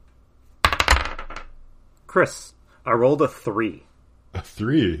Chris, I rolled a 3. A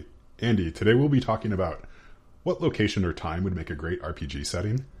 3? Andy, today we'll be talking about what location or time would make a great RPG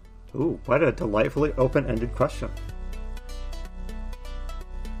setting. Ooh, what a delightfully open-ended question.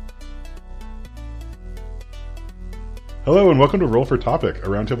 Hello and welcome to Roll for Topic, a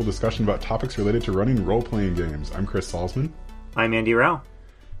roundtable discussion about topics related to running role-playing games. I'm Chris Salzman. I'm Andy Rao.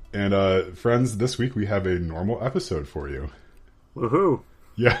 And friends, this week we have a normal episode for you. Woohoo!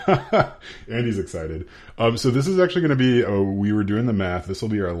 Yeah, Andy's excited. So this is actually going to be, we were doing the math, this will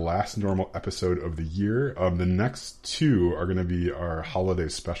be our last normal episode of the year. The next two are going to be our holiday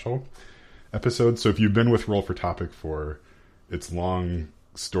special episodes. So if you've been with Roll for Topic for its long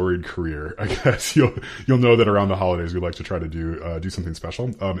storied career, I guess you'll know that around the holidays we like to try to do something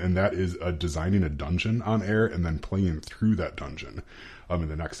special, and that is designing a dungeon on air and then playing through that dungeon in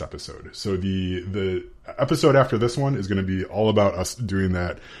the next episode. So the episode after this one is going to be all about us doing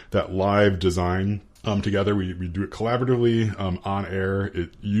that live design together. We do it collaboratively on air.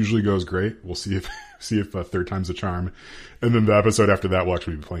 It usually goes great. We'll see if third time's a charm. And then the episode after that we'll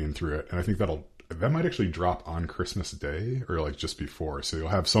actually be playing through it. And I think that might actually drop on Christmas Day or like just before. So you'll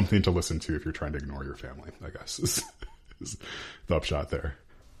have something to listen to if you're trying to ignore your family, I guess is the upshot there.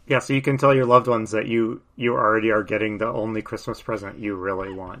 Yeah, so you can tell your loved ones that you already are getting the only Christmas present you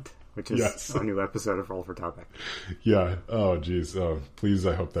really want, which is a new episode of Roll for Topic. Yeah. Oh, geez. Oh, please,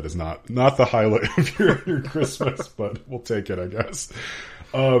 I hope that is not the highlight of your Christmas, but we'll take it, I guess.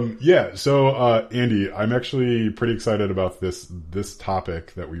 Yeah. So, Andy, I'm actually pretty excited about this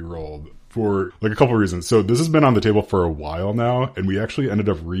topic that we rolled for like a couple of reasons. So this has been on the table for a while now, and we actually ended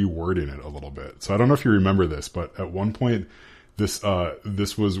up rewording it a little bit. So I don't know if you remember this, but at one point this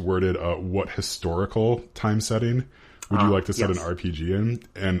was worded, what historical time setting would you like to set an RPG in?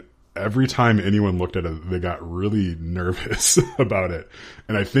 And every time anyone looked at it, they got really nervous about it.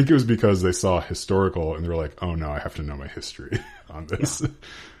 And I think it was because they saw historical and they were like, oh no, I have to know my history on this. Yeah.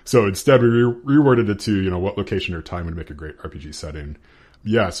 So instead we reworded it to, what location or time would make a great RPG setting.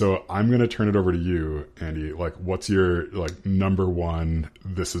 Yeah, so I'm going to turn it over to you, Andy. Like, what's your, number one,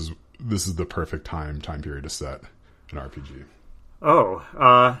 this is the perfect time period to set an RPG? Oh,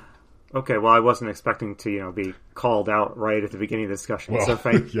 okay. Well, I wasn't expecting to, be called out right at the beginning of the discussion. Well, so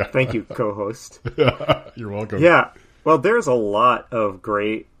thank you, co-host. You're welcome. Yeah. Well, there's a lot of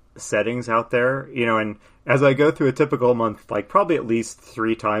great settings out there, and as I go through a typical month, probably at least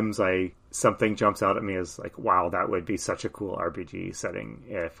 3 times something jumps out at me as wow, that would be such a cool RPG setting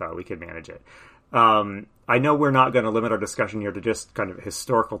if we could manage it. I know we're not going to limit our discussion here to just kind of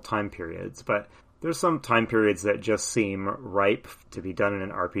historical time periods, but there's some time periods that just seem ripe to be done in an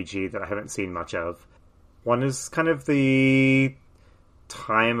RPG that I haven't seen much of. One is kind of the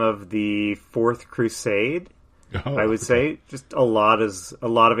time of the Fourth Crusade. Oh, I would say just a lot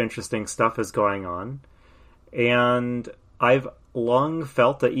of interesting stuff is going on, and I've long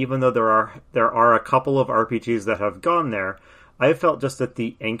felt that even though there are a couple of RPGs that have gone there, I felt just that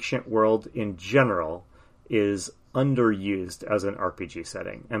the ancient world in general is underused as an RPG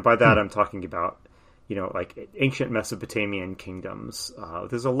setting, and by that I'm talking about ancient Mesopotamian kingdoms.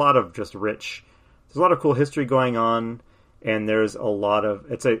 There's a lot of cool history going on, and there's a lot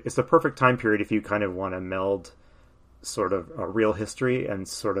of it's a perfect time period if you kind of want to meld sort of a real history and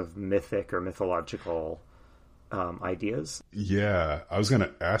sort of mythic or mythological ideas. Yeah, I was going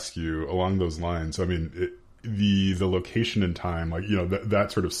to ask you along those lines. I mean, the location and time,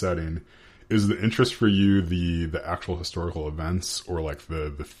 that sort of setting, is the interest for you the actual historical events or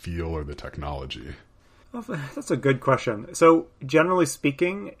the feel or the technology? Well, that's a good question. So generally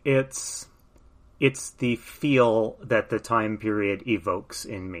speaking, it's the feel that the time period evokes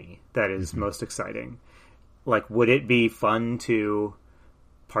in me that is most exciting. Would it be fun to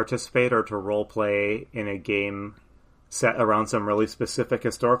participate or to role play in a game set around some really specific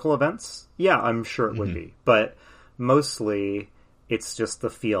historical events? Yeah, I'm sure it would be. But mostly it's just the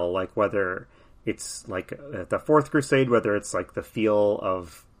feel, whether it's the Fourth Crusade, whether it's the feel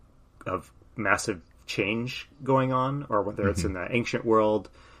of massive change going on, or whether it's in the ancient world,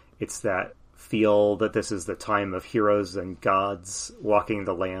 it's that feel that this is the time of heroes and gods walking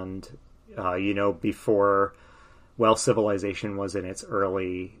the land, before civilization was in its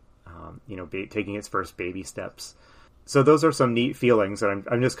early, taking its first baby steps. So those are some neat feelings, and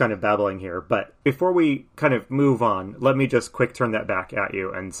I'm just kind of babbling here. But before we kind of move on, let me just quick turn that back at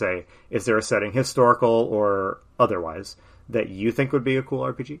you and say, is there a setting, historical or otherwise, that you think would be a cool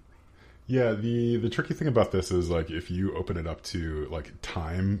RPG? Yeah, the tricky thing about this is if you open it up to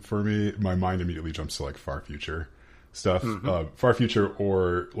time, for me, my mind immediately jumps to far future stuff. Far future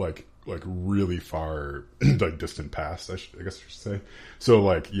or like really far like distant past, I guess I should say. So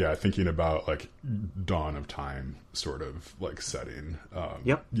like, yeah, thinking about like dawn of time sort of like setting.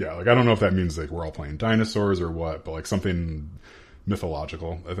 Yep. Yeah, like I don't know if that means like we're all playing dinosaurs or what, but like something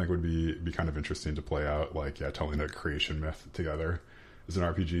mythological I think would be kind of interesting to play out, like yeah, telling a creation myth together as an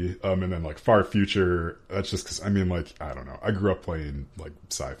RPG. And then like far future, that's just because I mean, like, I don't know, I grew up playing like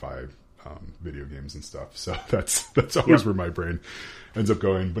sci-fi video games and stuff, so that's always where my brain ends up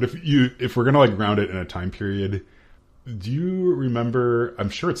going. But if we're gonna like ground it in a time period, do you remember,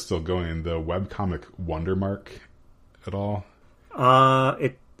 I'm sure it's still going, the webcomic Wondermark at all? I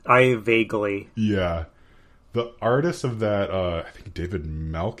vaguely. Yeah. The artist of that, I think David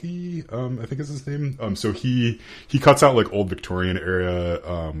Melky, I think is his name. So he cuts out like old Victorian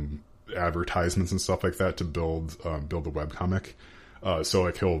era advertisements and stuff like that to build the webcomic. So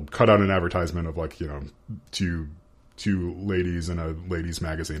like he'll cut out an advertisement of like, you know, two ladies in a ladies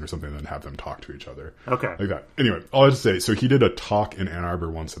magazine or something, and then have them talk to each other. Okay. Like that. Anyway, all I have to say, so he did a talk in Ann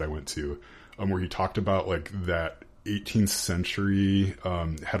Arbor once that I went to, where he talked about like that 18th century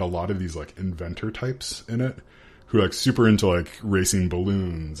had a lot of these like inventor types in it who like super into like racing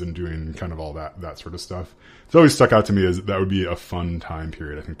balloons and doing kind of all that sort of stuff. It's always stuck out to me as that would be a fun time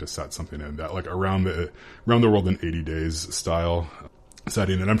period, I think, to set something in that, like around the world in 80 days style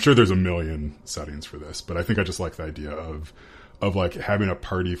setting. And I'm sure there's a million settings for this, but I think I just like the idea of like having a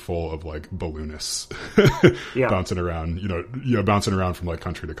party full of like balloonists bouncing around from like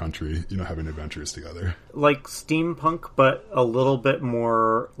country to country, you know, having adventures together. Like steampunk, but a little bit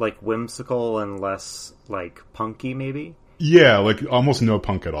more like whimsical and less like punky, maybe? Yeah, like almost no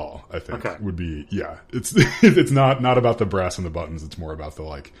punk at all, I think would be, yeah. It's not about the brass and the buttons, it's more about the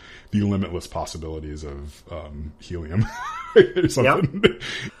like the limitless possibilities of helium or something. Yep.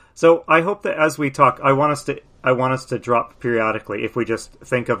 So I hope that as we talk, I want us to drop periodically, if we just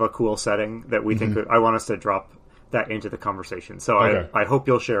think of a cool setting that we think, I want us to drop that into the conversation. So I hope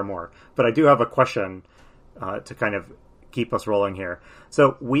you'll share more. But I do have a question to kind of keep us rolling here.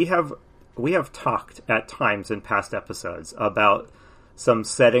 So we have talked at times in past episodes about some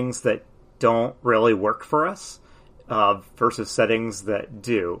settings that don't really work for us versus settings that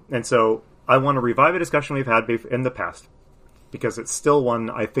do. And so I want to revive a discussion we've had in the past, because it's still one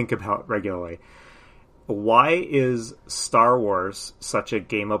I think about regularly. Why is Star Wars such a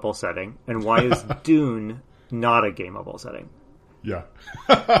gameable setting, and why is Dune not a gameable setting? Yeah.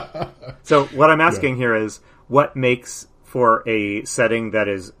 So what I'm asking here is, what makes for a setting that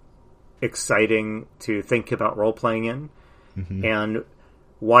is exciting to think about role-playing in, and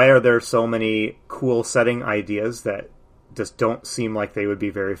why are there so many cool setting ideas that just don't seem like they would be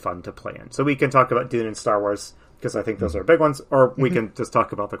very fun to play in? So we can talk about Dune and Star Wars, because I think those are big ones, or we can just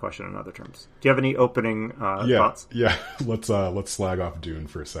talk about the question in other terms. Do you have any opening thoughts? Yeah. Let's slag off Dune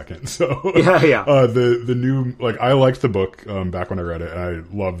for a second. So the new, like, I liked the book back when I read it, and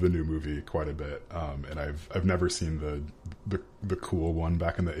I love the new movie quite a bit. And I've never seen the cool one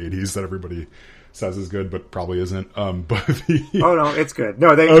back in the 80s that everybody says is good, but probably isn't. But oh no, it's good.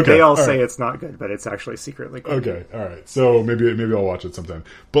 No, they all say it's not good, but it's actually secretly good. Okay, all right. So maybe I'll watch it sometime.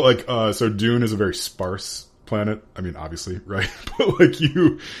 But like, so Dune is a very sparse planet. I mean, obviously, right? But like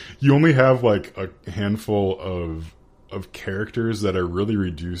you only have like a handful of characters that are really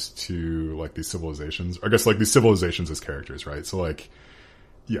reduced to like these civilizations. I guess like these civilizations as characters, right? So like,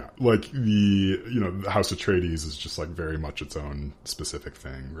 yeah, like the House Atreides is just like very much its own specific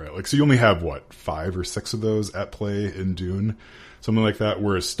thing, right? Like, so you only have what, 5 or 6 of those at play in Dune, something like that.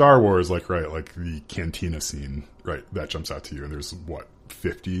 Whereas Star Wars, like, right, like the cantina scene, right, that jumps out to you, and there's what,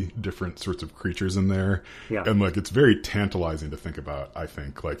 50 different sorts of creatures in there. Yeah. And like, it's very tantalizing to think about, I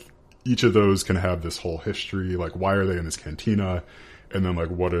think. Like, each of those can have this whole history, like, why are they in this cantina? And then like,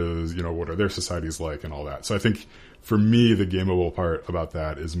 what are their societies like and all that. So I think for me, the gameable part about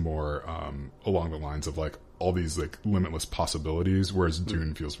that is more along the lines of like all these like limitless possibilities, whereas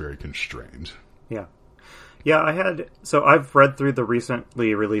Dune feels very constrained. Yeah. Yeah, I've read through the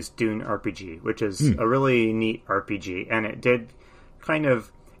recently released Dune RPG, which is a really neat RPG, and it did kind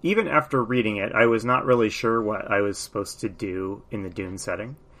of, even after reading it, I was not really sure what I was supposed to do in the Dune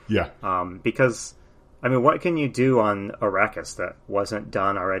setting. Yeah. Because, I mean, what can you do on Arrakis that wasn't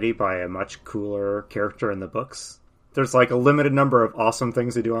done already by a much cooler character in the books? There's like a limited number of awesome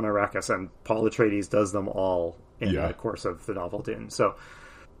things to do on Arrakis, and Paul Atreides does them all in the course of the novel Dune. So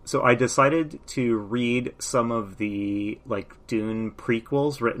I decided to read some of the like Dune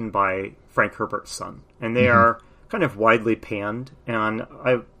prequels written by Frank Herbert's son, and they are kind of widely panned, and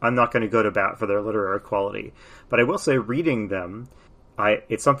I'm not going to go to bat for their literary quality, but I will say, reading them,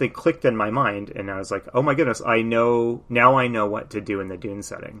 it's something clicked in my mind, and I was like, oh my goodness, I know what to do in the Dune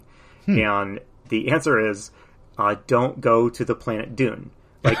setting. And the answer is, don't go to the planet Dune.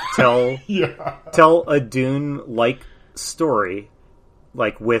 Like, tell a Dune-like story,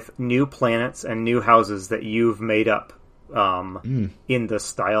 like with new planets and new houses that you've made up in the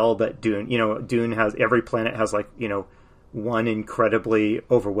style that Dune. Dune has, every planet has like, one incredibly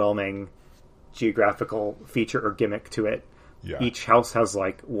overwhelming geographical feature or gimmick to it. Yeah. Each house has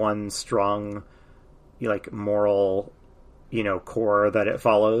like one strong, like moral, core that it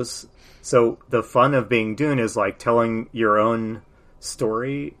follows. So the fun of being Dune is like telling your own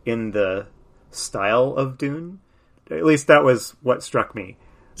story in the style of Dune. At least that was what struck me.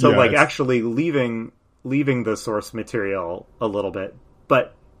 So actually leaving the source material a little bit,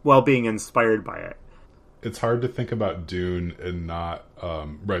 but while being inspired by it. It's hard to think about Dune and not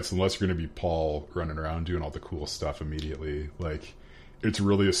right. So unless you're going to be Paul running around doing all the cool stuff immediately, like it's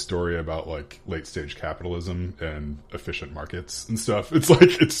really a story about like late stage capitalism and efficient markets and stuff. It's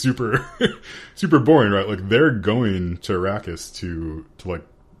like it's super super boring, right? Like they're going to Arrakis to like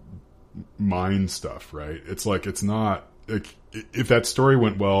mine stuff, right? It's like it's not like if that story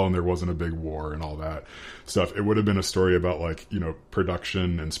went well and there wasn't a big war and all that stuff, it would have been a story about like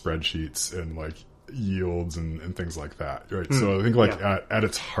production and spreadsheets and like yields and things like that, right? So I think like at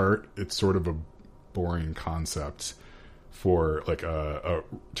its heart, it's sort of a boring concept for like a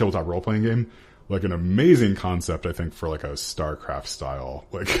tabletop role-playing game, like an amazing concept I think for like a StarCraft style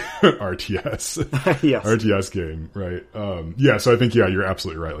like RTS RTS game, right? So I think you're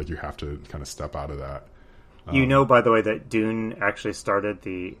absolutely right, like you have to kind of step out of that. By the way, that Dune actually started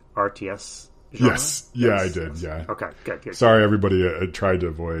the RTS genre? Yes. Yeah, I did. Yeah. Okay. Good. Sorry, everybody. I tried to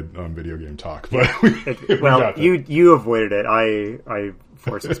avoid video game talk, but you avoided it. I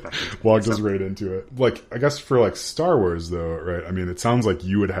forced suspected. Walked us right into it. Like, I guess for like Star Wars, though, right? I mean, it sounds like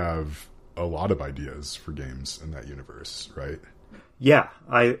you would have a lot of ideas for games in that universe, right? Yeah,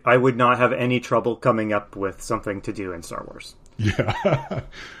 I would not have any trouble coming up with something to do in Star Wars. Yeah.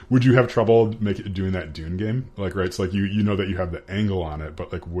 Would you have trouble doing that Dune game? Like, right, so like you know that you have the angle on it,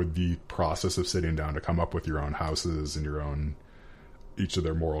 but like would the process of sitting down to come up with your own houses and your own, each of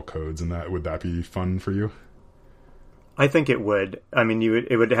their moral codes and that, would that be fun for you? I think it would. I mean,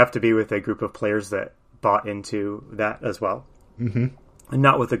 it would have to be with a group of players that bought into that as well. Mm-hmm. And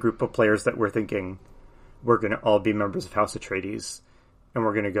not with a group of players that were thinking we're going to all be members of House Atreides and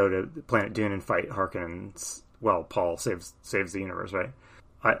we're going to go to Planet Dune and fight Harkonnens. Well, Paul saves the universe, right?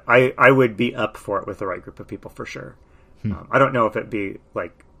 I would be up for it with the right group of people for sure. I don't know if it'd be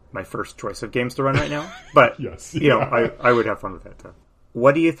like my first choice of games to run right now, but I would have fun with it too.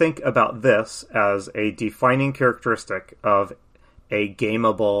 What do you think about this as a defining characteristic of a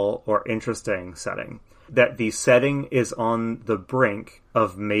gameable or interesting setting? That the setting is on the brink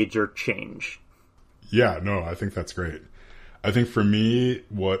of major change. Yeah, no, I think that's great. I think for me,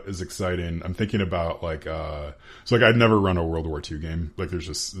 what is exciting, I'm thinking about like, so like I'd never run a World War II game. Like there's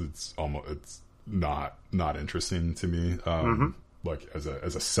just, it's not interesting to me. Like as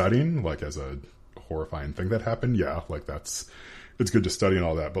a setting, like as a horrifying thing that happened. Yeah. Like it's good to study and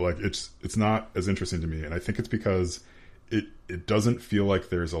all that, but like, it's not as interesting to me. And I think it's because it doesn't feel like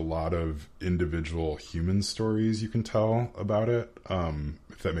there's a lot of individual human stories you can tell about it.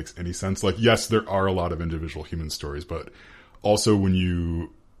 If that makes any sense. Like, yes, there are a lot of individual human stories, but also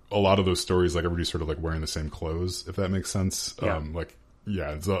a lot of those stories, like everybody's sort of like wearing the same clothes, if that makes sense. Yeah.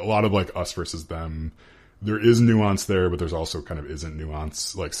 It's a lot of like us versus them. There is nuance there, but there's also kind of isn't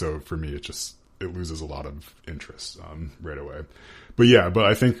nuance. Like, so for me, it loses a lot of interest, right away. But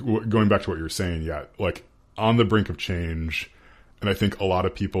I think going back to what you're saying, like on the brink of change. And I think a lot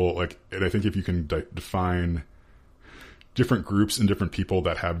of people and I think if you can define different groups and different people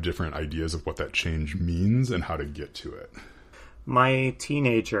that have different ideas of what that change means and how to get to it. My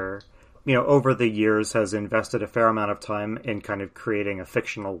teenager, over the years has invested a fair amount of time in kind of creating a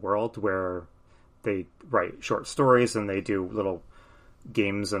fictional world where they write short stories and they do little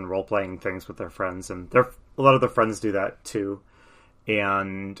games and role-playing things with their friends. And a lot of the friends do that too.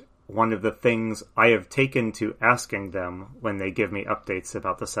 And one of the things I have taken to asking them when they give me updates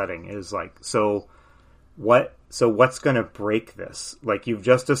about the setting is like, so what's going to break this? Like, you've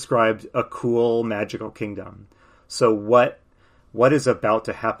just described a cool magical kingdom. So what is about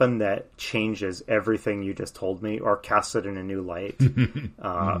to happen that changes everything you just told me or casts it in a new light?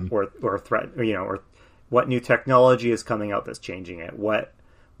 Or threat, or what new technology is coming out that's changing it? What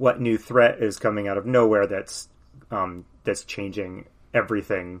new threat is coming out of nowhere that's changing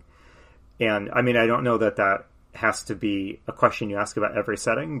everything? And I mean, I don't know that has to be a question you ask about every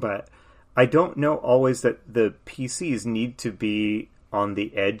setting, but I don't know always that the PCs need to be on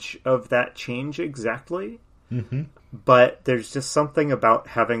the edge of that change exactly. But there's just something about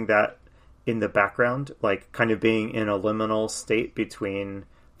having that in the background, like kind of being in a liminal state between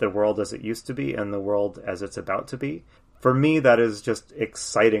the world as it used to be and the world as it's about to be. For me, that is just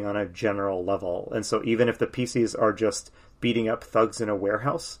exciting on a general level. And so even if the PCs are just beating up thugs in a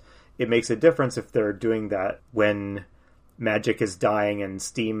warehouse, it makes a difference if they're doing that when magic is dying and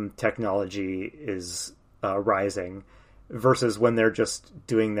Steam technology is rising, versus when they're just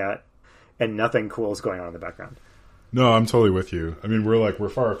doing that and nothing cool is going on in the background. No, I'm totally with you. I mean, we're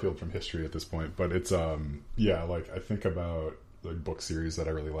far afield from history at this point, but it's yeah, like I think about like book series that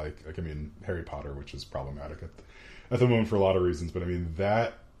I really like I mean, Harry Potter, which is problematic at the moment for a lot of reasons, but I mean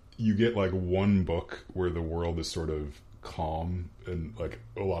that you get like one book where the world is sort of calm and like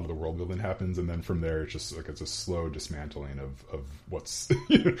a lot of the world building happens, and then from there it's just like it's a slow dismantling of what's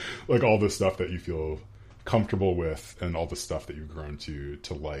like all the stuff that you feel comfortable with and all the stuff that you've grown to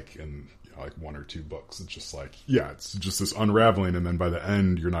like in like one or two books. It's just like, yeah, it's just this unraveling, and then by the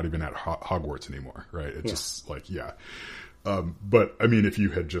end you're not even at Hogwarts anymore, right? It's just like, yeah. But I mean, if you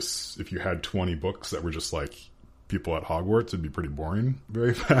had 20 books that were just like people at Hogwarts, it'd be pretty boring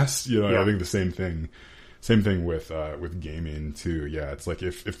very fast. I think the same thing with gaming too. Yeah, it's like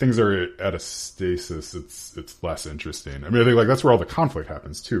if things are at a stasis, it's less interesting. I mean, I think like that's where all the conflict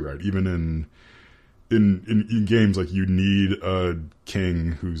happens too, right? Even in games, like you need a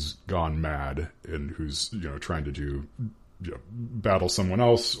king who's gone mad and who's trying to do battle someone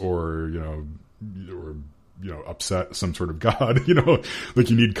else or upset some sort of god. Like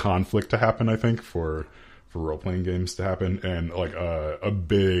you need conflict to happen, I think, for role-playing games to happen, and like a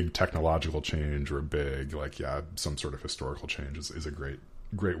big technological change or a big some sort of historical change is a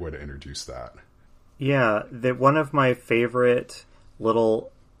great way to introduce that. Yeah, one of my favorite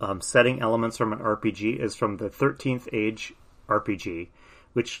little setting elements from an RPG is from the 13th Age RPG,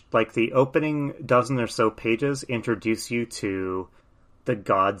 which like the opening dozen or so pages introduce you to the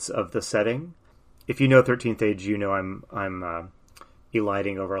gods of the setting. If you know 13th Age, I'm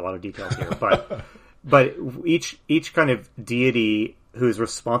eliding over a lot of details here, but but each kind of deity who's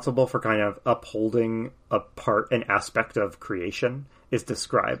responsible for kind of upholding an aspect of creation is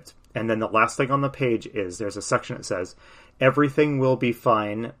described. And then the last thing on the page is there's a section that says, everything will be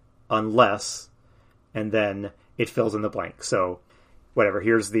fine unless, and then it fills in the blank. So whatever,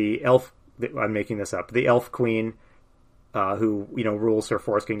 here's the elf, I'm making this up, the elf queen who, rules her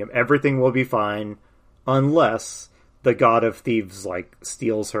forest kingdom. Everything will be fine unless the god of thieves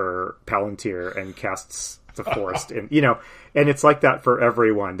steals her palantir and casts the forest and it's like that for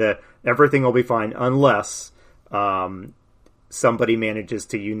everyone. Everything will be fine unless somebody manages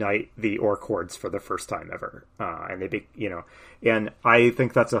to unite the orc hordes for the first time ever, and and I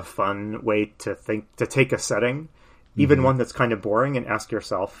think that's a fun way to take a setting, even one that's kind of boring, and ask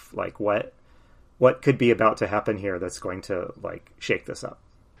yourself what could be about to happen here that's going to shake this up.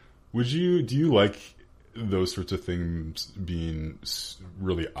 Do you like those sorts of things being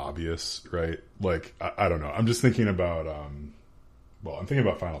really obvious, right? Like, I don't know. I'm just thinking about, I'm thinking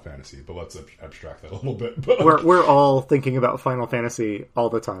about Final Fantasy, but let's abstract that a little bit. But we're all thinking about Final Fantasy all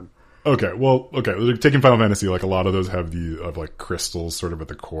the time. Okay. Taking Final Fantasy, like a lot of those have crystals sort of at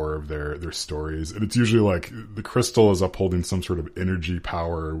the core of their stories. And it's usually like the crystal is upholding some sort of energy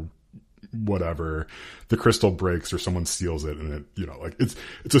power, whatever. The crystal breaks or someone steals it, and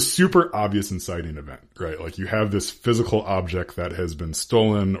it's a super obvious inciting event, right? Like you have this physical object that has been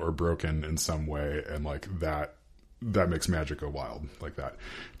stolen or broken in some way, and that makes magic go wild like that.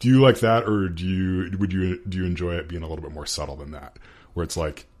 Do you like that, or do you enjoy it being a little bit more subtle than that, where it's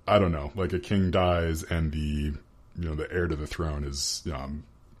like, I don't know, like a king dies and the heir to the throne is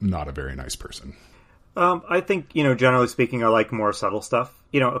not a very nice person? I think, generally speaking, I like more subtle stuff.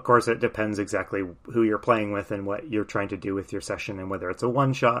 Of course, it depends exactly who you're playing with and what you're trying to do with your session and whether it's a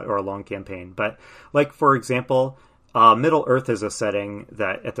one-shot or a long campaign. But, for example, Middle-earth is a setting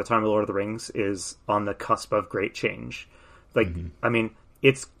that, at the time of Lord of the Rings, is on the cusp of great change. I mean,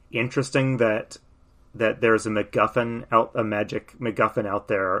 it's interesting that there's a magic MacGuffin out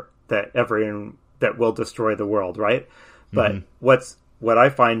there that will destroy the world, right? But what I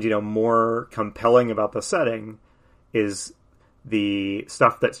find, more compelling about the setting is the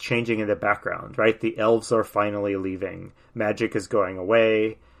stuff that's changing in the background, right? The elves are finally leaving. Magic is going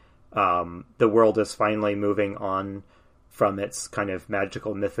away. The world is finally moving on from its kind of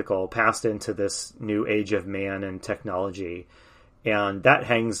magical, mythical past into this new age of man and technology. And that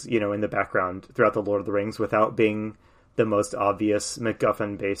hangs, in the background throughout the Lord of the Rings without being the most obvious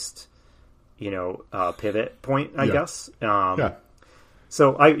MacGuffin-based, pivot point, I guess. Yeah.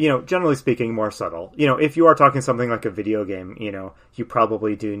 So generally speaking, more subtle. If you are talking something like a video game, you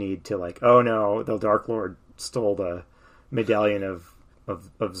probably do need to oh no, the Dark Lord stole the medallion of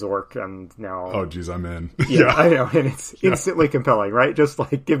Zork, and now Oh, geez, I'm in. yeah, I know, and it's instantly compelling, right? Just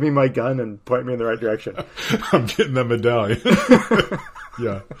like give me my gun and point me in the right direction. I'm getting that medallion.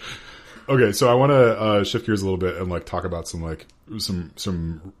 Yeah. Okay, so I want to shift gears a little bit and like talk about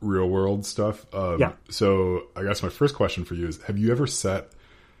some real world stuff. Yeah. So I guess my first question for you is: have you ever set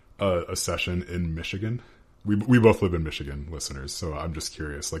a session in Michigan? We both live in Michigan, listeners. So I'm just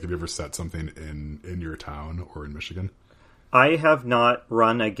curious. Like, have you ever set something in your town or in Michigan? I have not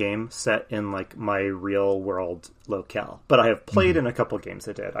run a game set in like my real world locale, but I have played in a couple games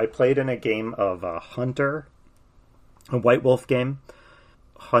that did. I played in a game of Hunter, a White Wolf game.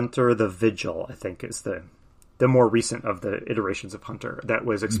 Hunter the Vigil, I think, is the more recent of the iterations of Hunter that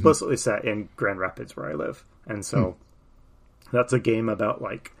was explicitly set in Grand Rapids, where I live. And so that's a game about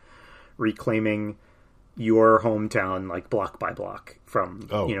like reclaiming your hometown, like block by block from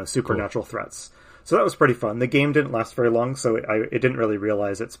supernatural threats. So that was pretty fun. The game didn't last very long, so it didn't really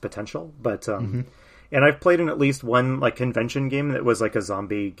realize its potential. But and I've played in at least one like convention game that was like a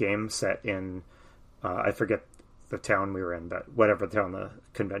zombie game set in I forget the town we were in, but whatever town the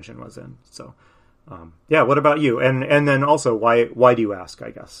convention was in. So yeah, what about you? And then also why do you ask?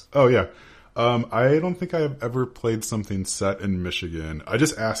 I guess. Oh yeah. I don't think I've ever played something set in Michigan. I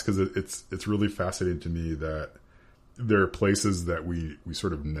just ask because it's really fascinating to me that there are places that we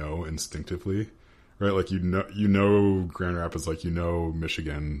sort of know instinctively, right? Like you know Grand Rapids, like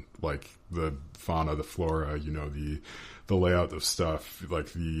Michigan, like the fauna, the flora, the layout of stuff,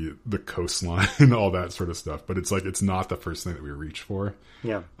 like the coastline, all that sort of stuff. But it's like it's not the first thing that we reach for.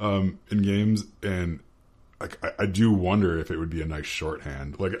 Yeah. In games, and like I do wonder if it would be a nice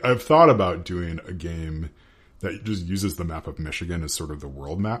shorthand. Like I've thought about doing a game that just uses the map of Michigan as sort of the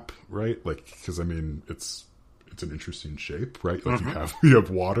world map, right? Like because I mean it's an interesting shape, right? Like you have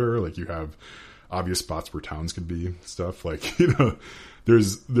water, like you have obvious spots where towns could be, stuff like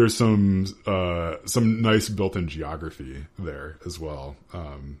there's some nice built-in geography there as well. So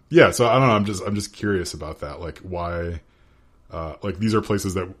I don't know. I'm just curious about that. Like why. Like these are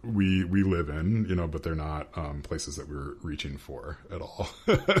places that we live in, but they're not places that we're reaching for at all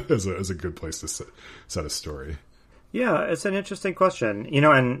as a good place to set a story. Yeah, it's an interesting question,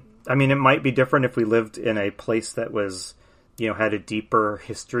 and I mean, it might be different if we lived in a place that was, had a deeper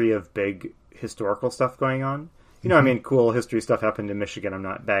history of big historical stuff going on. I mean, cool history stuff happened in Michigan. I'm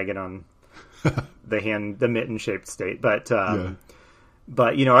not bagging on the mitten-shaped state, but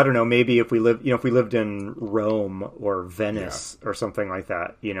But I don't know. Maybe if we lived in Rome or Venice or something like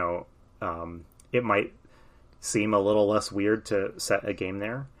that, it might seem a little less weird to set a game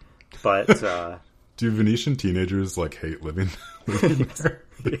there. But do Venetian teenagers like hate living there?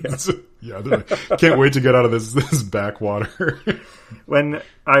 Yeah, can't wait to get out of this backwater. When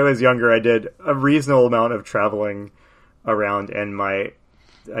I was younger, I did a reasonable amount of traveling around, and I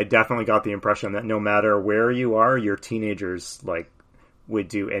definitely got the impression that no matter where you are, your teenagers would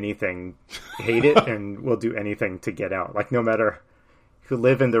do anything, hate it, and will do anything to get out. Like, no matter who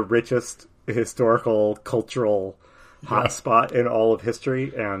live in the richest historical, cultural hotspot in all of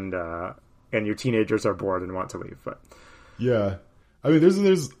history, and your teenagers are bored and want to leave. But yeah, I mean,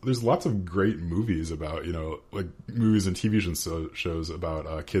 there's lots of great movies about like movies and TV shows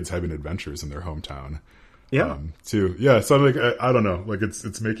about kids having adventures in their hometown. Yeah, too. Yeah, so I'm like, I don't know, like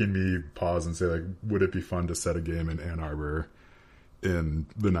it's making me pause and say, like, would it be fun to set a game in Ann Arbor in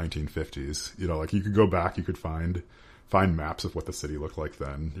the 1950s? Like you could go back, you could find maps of what the city looked like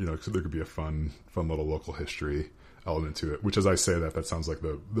then. So there could be a fun little local history element to it. Which, as I say that sounds like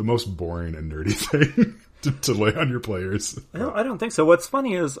the most boring and nerdy thing to lay on your players. I don't think so. What's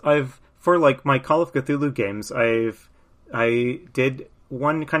funny is for like my Call of Cthulhu games, I did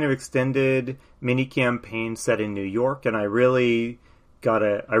one kind of extended mini campaign set in New York, and I really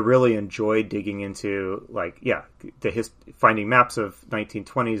enjoyed digging into finding maps of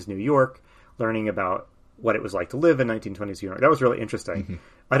 1920s New York, learning about what it was like to live in 1920s New York. That was really interesting. Mm-hmm.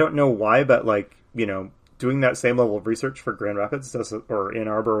 I don't know why, but doing that same level of research for Grand Rapids or Ann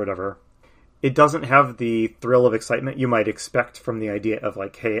Arbor or whatever, it doesn't have the thrill of excitement you might expect from the idea of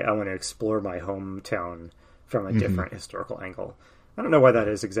like, hey, I want to explore my hometown from a different historical angle. I don't know why that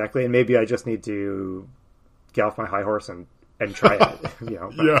is exactly, and maybe I just need to get off my high horse and try it.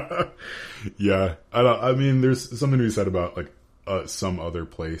 Yeah. I mean, there's something to be said about like some other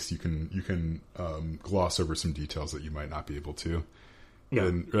place you can gloss over some details that you might not be able to. Yeah.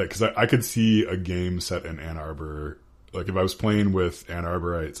 Because I could see a game set in Ann Arbor. Like if I was playing with Ann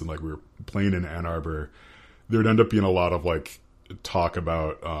Arborites and like we were playing in Ann Arbor, there'd end up being a lot of like talk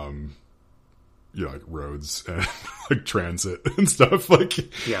about like roads and like transit and stuff. Like,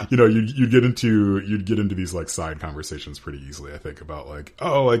 Yeah. you'd get into these like side conversations pretty easily, I think, about like,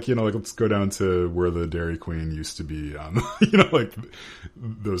 oh, like, like let's go down to where the Dairy Queen used to be, like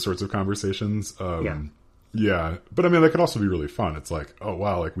those sorts of conversations. Yeah. But I mean, that could also be really fun. It's like, oh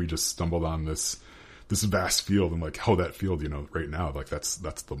wow, like we just stumbled on this vast field, and like, oh, that field, right now, like that's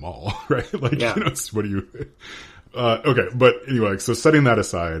the mall, right? Like, what do you, okay. But anyway, so setting that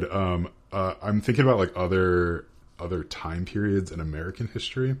aside, I'm thinking about like other time periods in American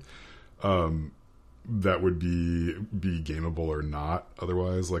history, that would be gameable or not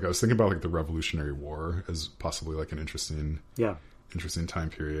otherwise. Like I was thinking about like the Revolutionary War as possibly like an interesting time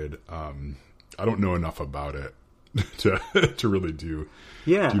period. I don't know enough about it to really do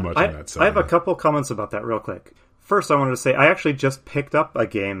much on that side. I have a couple comments about that real quick. First, I wanted to say I actually just picked up a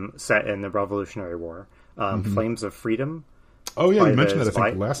game set in the Revolutionary War, Flames of Freedom. Oh yeah, you mentioned that I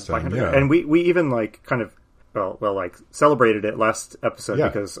think last time. Yeah, and we even like kind of like celebrated it last episode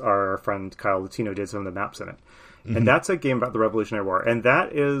because our friend Kyle Latino did some of the maps in it, and that's a game about the Revolutionary War, and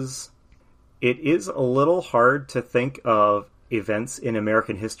it is a little hard to think of events in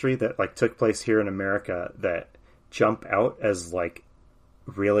American history that like took place here in America that jump out as like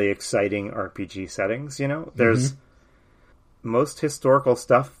really exciting RPG settings. There's most historical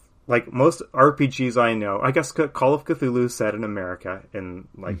stuff, like most RPGs I know, I guess Call of Cthulhu is set in America in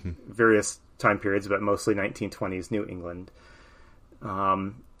like various time periods, but mostly 1920s New England.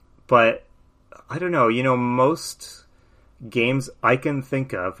 But I don't know, most games I can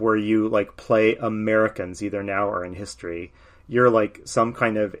think of where you like play Americans either now or in history, you're like some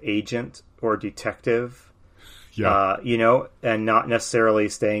kind of agent or detective, and not necessarily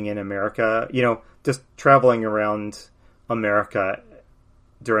staying in America, just traveling around America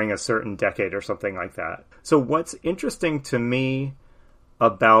during a certain decade or something like that. So what's interesting to me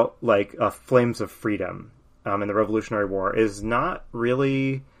about like Flames of Freedom in the Revolutionary War is not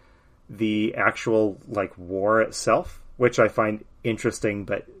really the actual like war itself, which I find interesting,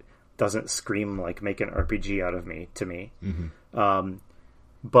 but doesn't scream like make an RPG out of me to me.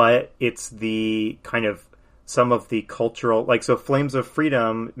 But it's the kind of some of the cultural, like, so Flames of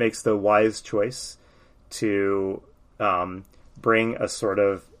Freedom makes the wise choice to bring a sort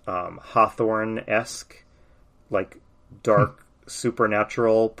of Hawthorne-esque, like dark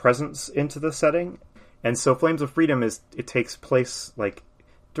supernatural presence into the setting. And so Flames of Freedom it takes place like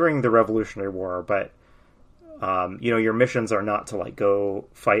during the Revolutionary War, but your missions are not to like go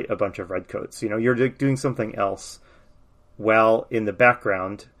fight a bunch of redcoats. You're doing something else while in the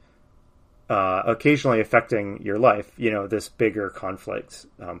background, occasionally affecting your life. This bigger conflict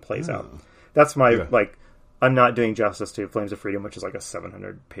plays out. That's my I'm not doing justice to Flames of Freedom, which is like a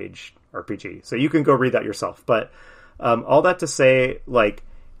 700-page RPG. So you can go read that yourself. But all that to say, like,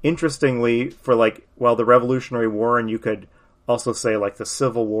 interestingly, for like, well, the Revolutionary War, and you could also say like the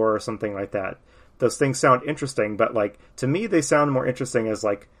Civil War or something like that, those things sound interesting, but like to me they sound more interesting as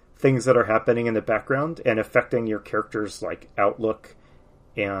like things that are happening in the background and affecting your character's like outlook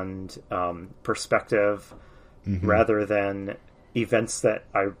and perspective, rather than events that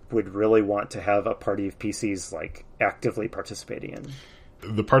I would really want to have a party of PCs like actively participating in.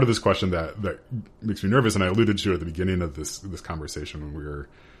 The part of this question that makes me nervous, and I alluded to at the beginning of this conversation when we're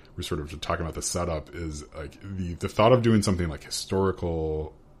sort of talking about the setup, is like the thought of doing something like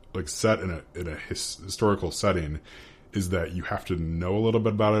historical, like set in a historical setting, is that you have to know a little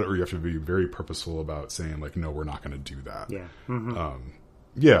bit about it, or you have to be very purposeful about saying like, no, we're not going to do that.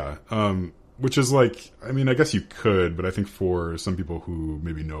 Which is like, I mean, I guess you could, but I think for some people who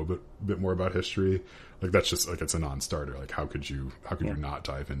maybe know a bit more about history, like that's just like, it's a non-starter. Like how could you not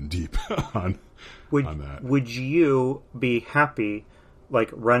dive in deep on that? Would you be happy like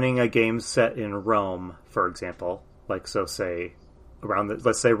running a game set in Rome, for example? Like, so say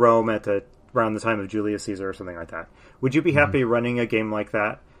let's say Rome around the time of Julius Caesar or something like that. Would you be happy running a game like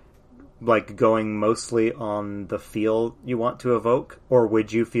that, like going mostly on the feel you want to evoke, or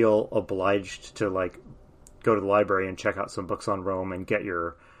would you feel obliged to like go to the library and check out some books on Rome and get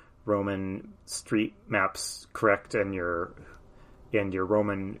your Roman street maps correct and your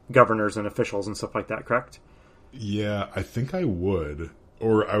Roman governors and officials and stuff like that correct? Yeah, I think I would,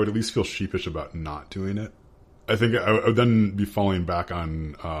 or I would at least feel sheepish about not doing it. I think I would then be falling back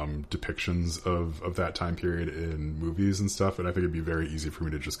on depictions of that time period in movies and stuff, and I think it'd be very easy for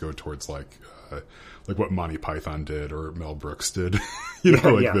me to just go towards like what Monty Python did or Mel Brooks did,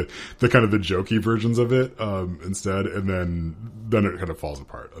 the kind of the jokey versions of it instead, and then it kind of falls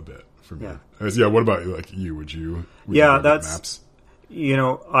apart a bit for me. What about like you? Would you that's maps?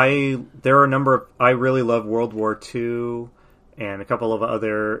 There are a number of, I really love World War II and a couple of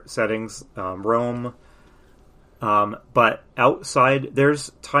other settings, Rome. But outside,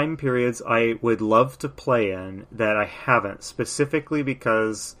 there's time periods I would love to play in that I haven't, specifically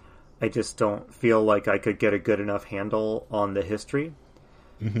because I just don't feel like I could get a good enough handle on the history.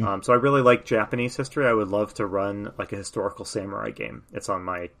 So I really like Japanese history. I would love to run like a historical samurai game. It's on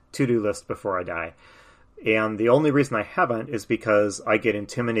my to-do list before I die. And the only reason I haven't is because I get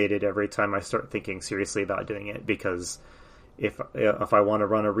intimidated every time I start thinking seriously about doing it, because if I want to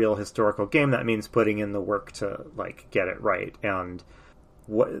run a real historical game, that means putting in the work to like get it right. And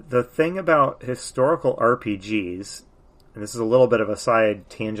the thing about historical RPGs, and this is a little bit of a side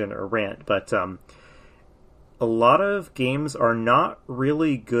tangent or rant, but a lot of games are not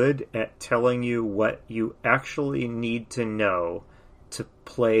really good at telling you what you actually need to know to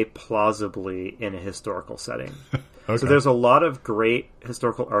play plausibly in a historical setting. Okay. So there's a lot of great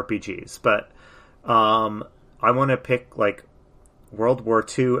historical RPGs, but I want to pick like World War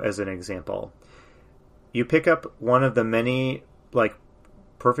II as an example. You pick up one of the many like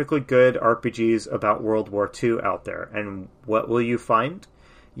perfectly good RPGs about World War II out there, and what will you find?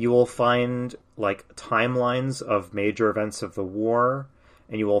 You will find like timelines of major events of the war,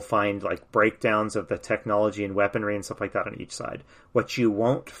 and you will find like breakdowns of the technology and weaponry and stuff like that on each side. What you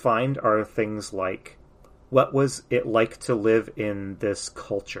won't find are things like, what was it like to live in this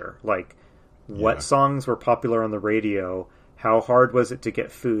culture? Like, what songs were popular on the radio? How hard was it to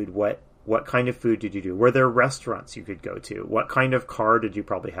get food? What kind of food did you do? Were there restaurants you could go to? What kind of car did you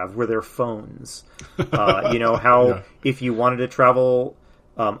probably have? Were there phones? If you wanted to travel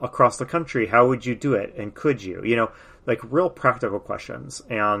across the country, how would you do it? And could you? Like real practical questions.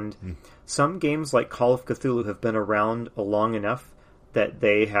 And some games like Call of Cthulhu have been around long enough that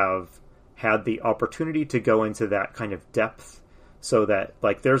they have had the opportunity to go into that kind of depth, so that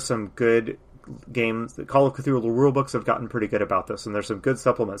like there's some good games. The Call of Cthulhu rulebooks have gotten pretty good about this, and there's some good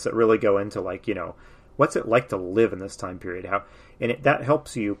supplements that really go into like, what's it like to live in this time period? That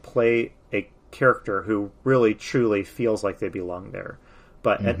helps you play a character who really truly feels like they belong there.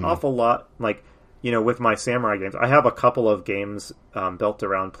 But an awful lot, like, with my samurai games, I have a couple of games built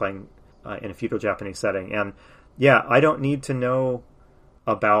around playing in a feudal Japanese setting. And yeah, I don't need to know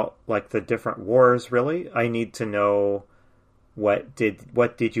about like the different wars, really. I need to know what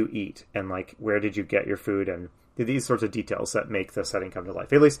did you eat, and like where did you get your food, and these sorts of details that make the setting come to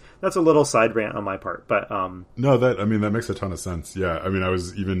life. At least that's a little side rant on my part, but no, that makes a ton of sense. Yeah, I mean, I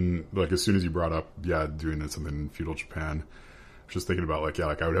was even like, as soon as you brought up doing something in feudal Japan, just thinking about like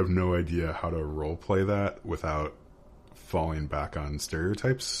I would have no idea how to role play that without falling back on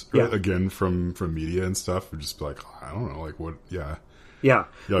stereotypes again from media and stuff. Would just be like, I don't know, like what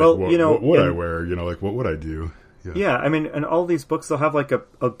well, what would I wear, like what would I do? Yeah, I mean, in all these books, they'll have like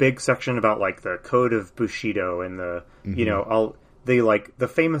a big section about like the code of Bushido and the the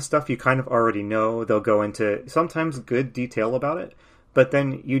famous stuff you kind of already know. They'll go into sometimes good detail about it, but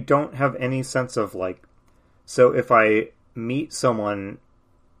then you don't have any sense of like, so if I meet someone,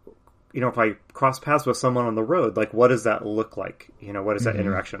 if I cross paths with someone on the road, like what does that look like? What does that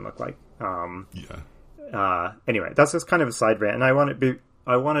interaction look like? Anyway, that's just kind of a side rant, and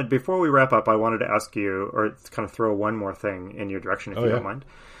I wanted, before we wrap up, I wanted to ask you, or kind of throw one more thing in your direction, if you don't mind.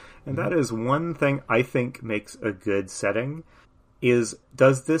 And that is, one thing I think makes a good setting is,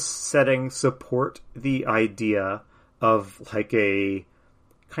 does this setting support the idea of like a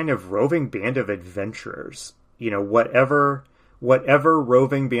kind of roving band of adventurers? Whatever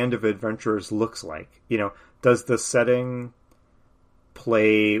roving band of adventurers looks like, does the setting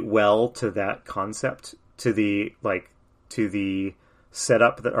play well to that concept, to the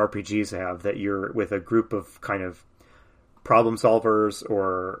setup that RPGs have, that you're with a group of kind of problem solvers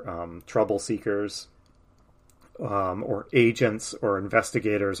or trouble seekers or agents or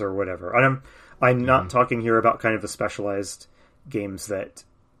investigators or whatever. And I'm not talking here about kind of the specialized games that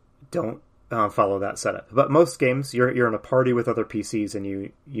don't follow that setup. But most games, you're in a party with other PCs, and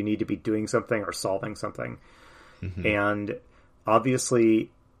you need to be doing something or solving something. And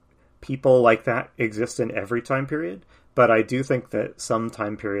obviously people like that exist in every time period, but I do think that some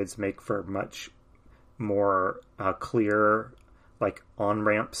time periods make for much more clear like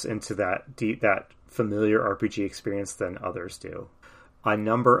on-ramps into that familiar RPG experience than others do. A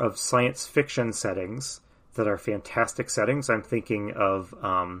number of science fiction settings that are fantastic settings. I'm thinking of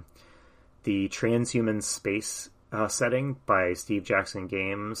the Transhuman Space setting by Steve Jackson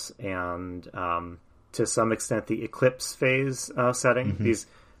Games, and to some extent the Eclipse Phase setting. These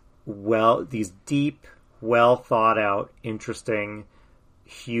deep, well thought out, interesting,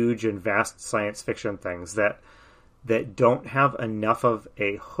 huge and vast science fiction things that don't have enough of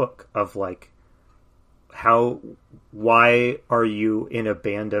a hook of like why are you in a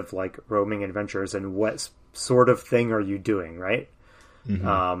band of like roaming adventurers, and what sort of thing are you doing, right?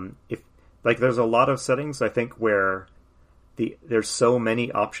 If like there's a lot of settings I think where there's so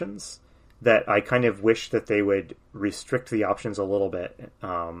many options that I kind of wish that they would restrict the options a little bit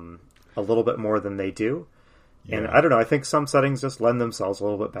more than they do. Yeah. And I don't know, I think some settings just lend themselves a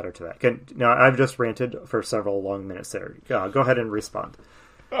little bit better to that. Now, I've just ranted for several long minutes there. Go ahead and respond.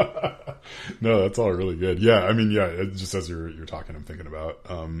 No, that's all really good. Yeah, I mean, yeah, just as you're talking, I'm thinking about,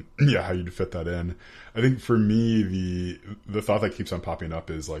 how you'd fit that in. I think for me, the thought that keeps on popping up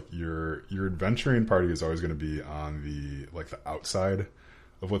is like your adventuring party is always going to be on the outside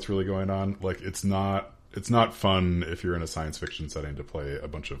of what's really going on. Like, it's not fun if you're in a science fiction setting to play a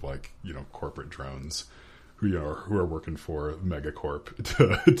bunch of like, corporate drones who are working for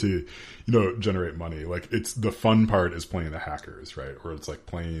Megacorp to generate money. Like, it's the fun part is playing the hackers, right? Or it's like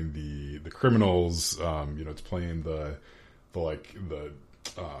playing the criminals, it's playing the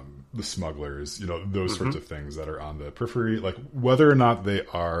smugglers, those sorts of things that are on the periphery. Like, whether or not they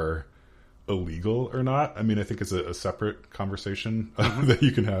are illegal or not, I mean, I think it's a separate conversation that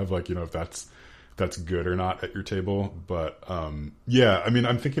you can have, like, if that's good or not at your table. But I mean,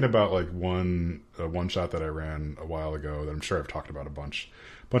 I'm thinking about like one shot that I ran a while ago that I'm sure I've talked about a bunch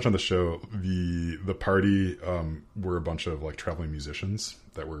on the show. The party were a bunch of like traveling musicians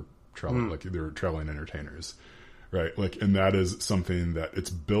that were traveling, like they were traveling entertainers, right? Like, and that is something that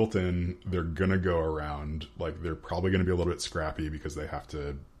it's built in. They're gonna go around, like they're probably gonna be a little bit scrappy because they have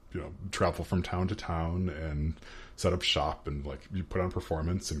to travel from town to town and set up shop and like you put on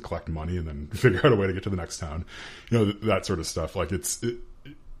performance and collect money and then figure out a way to get to the next town, that sort of stuff. Like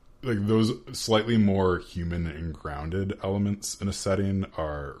like those slightly more human and grounded elements in a setting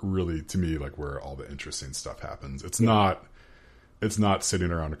are really, to me, like where all the interesting stuff happens. It's not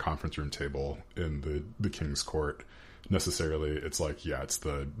sitting around a conference room table in the king's court necessarily. It's like, it's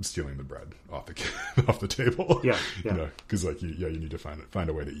the stealing the bread off the table. Because like you need to find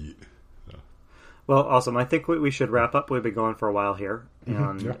a way to eat. So. Well, awesome. I think we should wrap up. We've been going for a while here,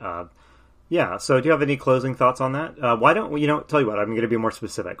 and so do you have any closing thoughts on that? Why don't we? Tell you what, I'm going to be more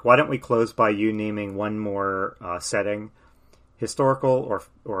specific. Why don't we close by you naming one more setting, historical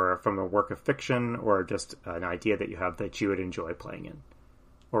or from a work of fiction, or just an idea that you have that you would enjoy playing in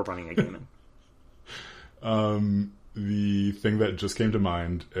or running a game in. The thing that just came to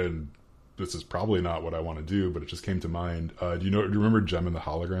mind, and this is probably not what I want to do, but it just came to mind. Do you remember Gem and the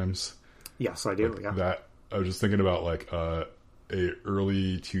Holograms? Yes, I do. Like that. I was just thinking about like a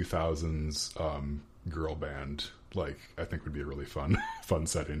early 2000s girl band. Like, I think would be a really fun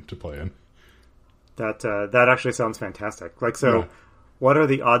setting to play in. That actually sounds fantastic. Like, so, what are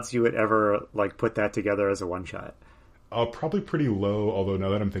the odds you would ever like put that together as a one shot? Probably pretty low, although now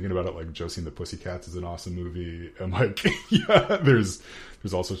that I'm thinking about it, like Josie and the Pussycats is an awesome movie, and like there's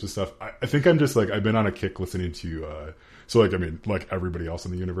all sorts of stuff. I think I'm just like, I've been on a kick listening to like everybody else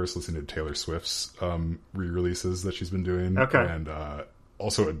in the universe, listening to Taylor Swift's re-releases that she's been doing. Okay. And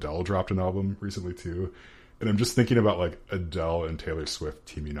also Adele dropped an album recently too. And I'm just thinking about like Adele and Taylor Swift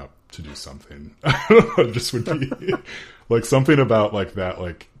teaming up to do something. I don't know, it just would be like something about like that,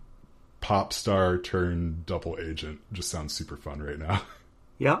 like pop star turned double agent just sounds super fun right now.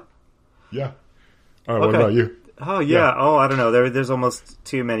 Yeah. Yeah. All right. Okay. What about you? Oh yeah. Oh, I don't know. There's almost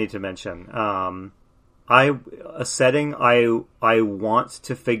too many to mention. A setting I want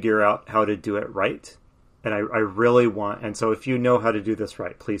to figure out how to do it right, and I really want. And so, if you know how to do this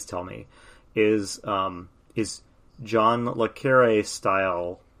right, please tell me. Is John le Carré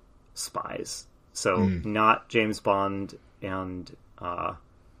style spies? So not James Bond and who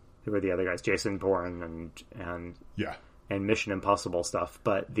are the other guys? Jason Bourne and Mission Impossible stuff.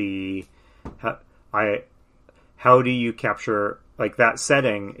 But how do you capture, like, that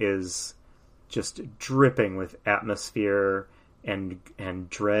setting is just dripping with atmosphere and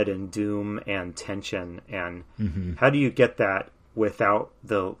dread and doom and tension, and how do you get that without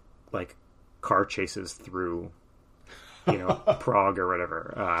the like car chases through Prague or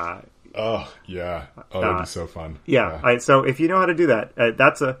whatever? That'd be so fun. So if you know how to do that, I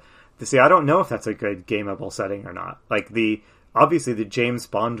don't know if that's a good gameable setting or not. Like, obviously the James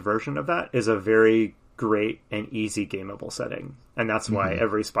Bond version of that is a very great and easy gameable setting, and that's why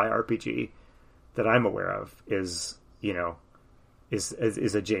every spy RPG that I'm aware of is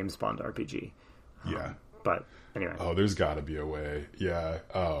a James Bond RPG. But anyway. Oh, there's got to be a way. Yeah.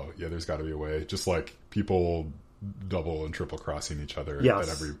 Oh, yeah. There's got to be a way. Just like people double and triple crossing each other at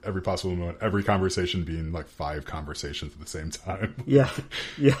every possible moment. Every conversation being like 5 conversations at the same time. Yeah.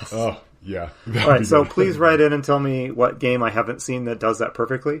 Yes. Oh, yeah. All right. So please write in and tell me what game I haven't seen that does that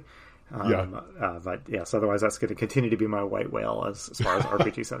perfectly. But yes, otherwise that's going to continue to be my white whale as far as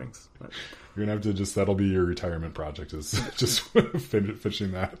RPG settings. But, you're gonna have to that'll be your retirement project, is just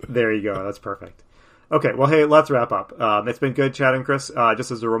finishing that. There you go. That's perfect. Okay, well, hey, let's wrap up. It's been good chatting, Chris.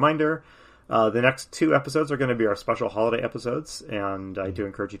 Just as a reminder, the next 2 episodes are going to be our special holiday episodes, and I do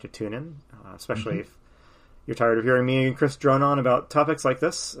encourage you to tune in, especially if you're tired of hearing me and Chris drone on about topics like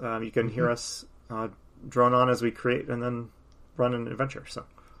this. You can hear us drone on as we create and then run an adventure. So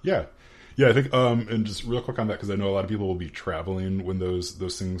yeah, I think and just real quick on that, because I know a lot of people will be traveling when those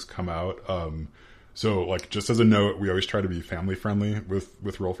things come out. So, like, just as a note, we always try to be family friendly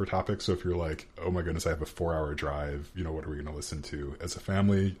with Roll for Topics. So if you're like, oh my goodness, I have a 4-hour drive, what are we going to listen to as a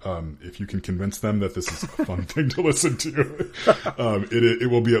family? If you can convince them that this is a fun thing to listen to,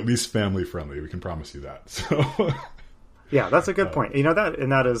 it will be at least family friendly. We can promise you that. So, yeah, that's a good point.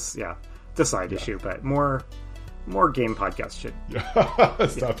 That is, it's a side issue, but more game podcasts should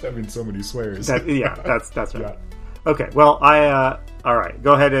stop having so many swears. That's right. Yeah. Okay, well, all right,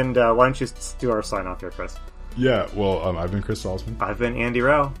 go ahead and why don't you do our sign-off here, Chris? Yeah, well, I've been Chris Salzman. I've been Andy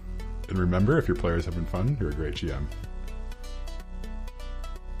Rao. And remember, if your players having fun, you're a great GM.